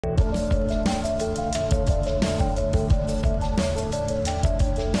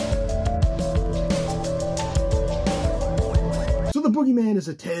Boogeyman is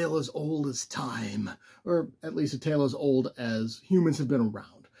a tale as old as time, or at least a tale as old as humans have been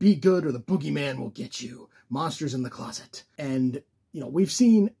around. Be good or the Boogeyman will get you. Monsters in the closet. And, we've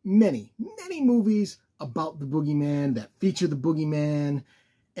seen many movies about the Boogeyman that feature the Boogeyman,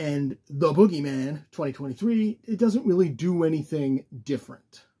 and the Boogeyman 2023, it doesn't really do anything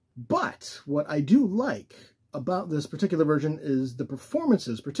different. But what I do like about this particular version is the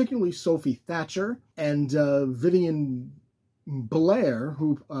performances, particularly Sophie Thatcher and Vivian Blair,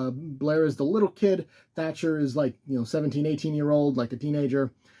 who Blair is the little kid, Thatcher is like 17, 18-year-old, like a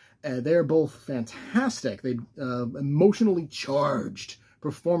teenager. They're both fantastic. They emotionally charged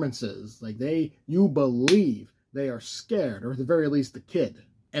performances. Like you believe they are scared, or at the very least the kid.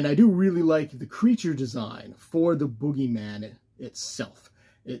 And I do really like the creature design for the Boogeyman itself.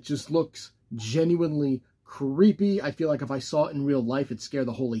 It just looks genuinely creepy. I feel like if I saw it in real life, it'd scare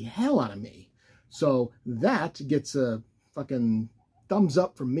the holy hell out of me. So that gets a fucking thumbs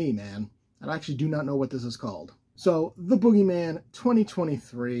up from me, man. I actually do not know what this is called. So, The Boogeyman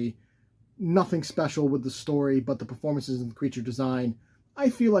 2023, nothing special with the story, but the performances and the creature design, I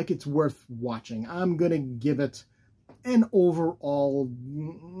feel like it's worth watching. I'm going to give it an overall,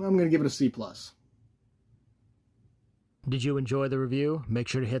 I'm going to give it a C+. Did you enjoy the review? Make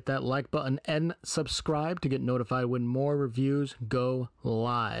sure to hit that like button and subscribe to get notified when more reviews go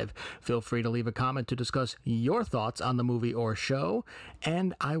live. Feel free to leave a comment to discuss your thoughts on the movie or show,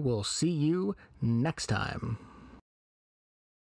 and I will see you next time.